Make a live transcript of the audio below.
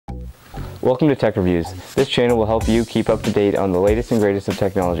Welcome to Tech Reviews. This channel will help you keep up to date on the latest and greatest of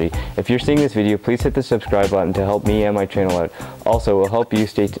technology. If you're seeing this video, please hit the subscribe button to help me and my channel out. Also, it will help you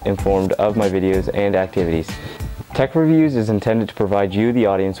stay informed of my videos and activities. Tech Reviews is intended to provide you, the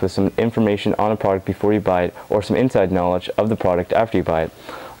audience, with some information on a product before you buy it, or some inside knowledge of the product after you buy it.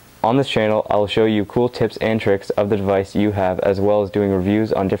 On this channel, I will show you cool tips and tricks of the device you have, as well as doing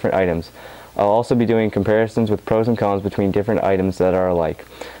reviews on different items. I'll also be doing comparisons with pros and cons between different items that are alike.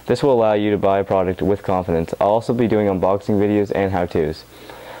 This will allow you to buy a product with confidence. I'll also be doing unboxing videos and how-tos.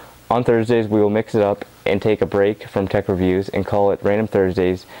 On Thursdays, we will mix it up and take a break from Tech Reviews and call it Random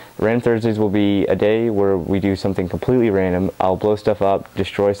Thursdays. Random Thursdays will be a day where we do something completely random. I'll blow stuff up,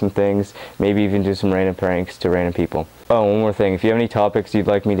 destroy some things, maybe even do some random pranks to random people. Oh, one more thing. If you have any topics you'd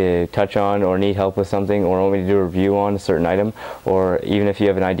like me to touch on, or need help with something, or want me to do a review on a certain item, or even if you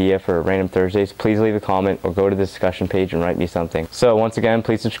have an idea for Random Thursdays, please leave a comment or go to the discussion page and write me something. So once again,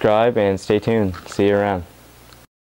 please subscribe and stay tuned. See you around.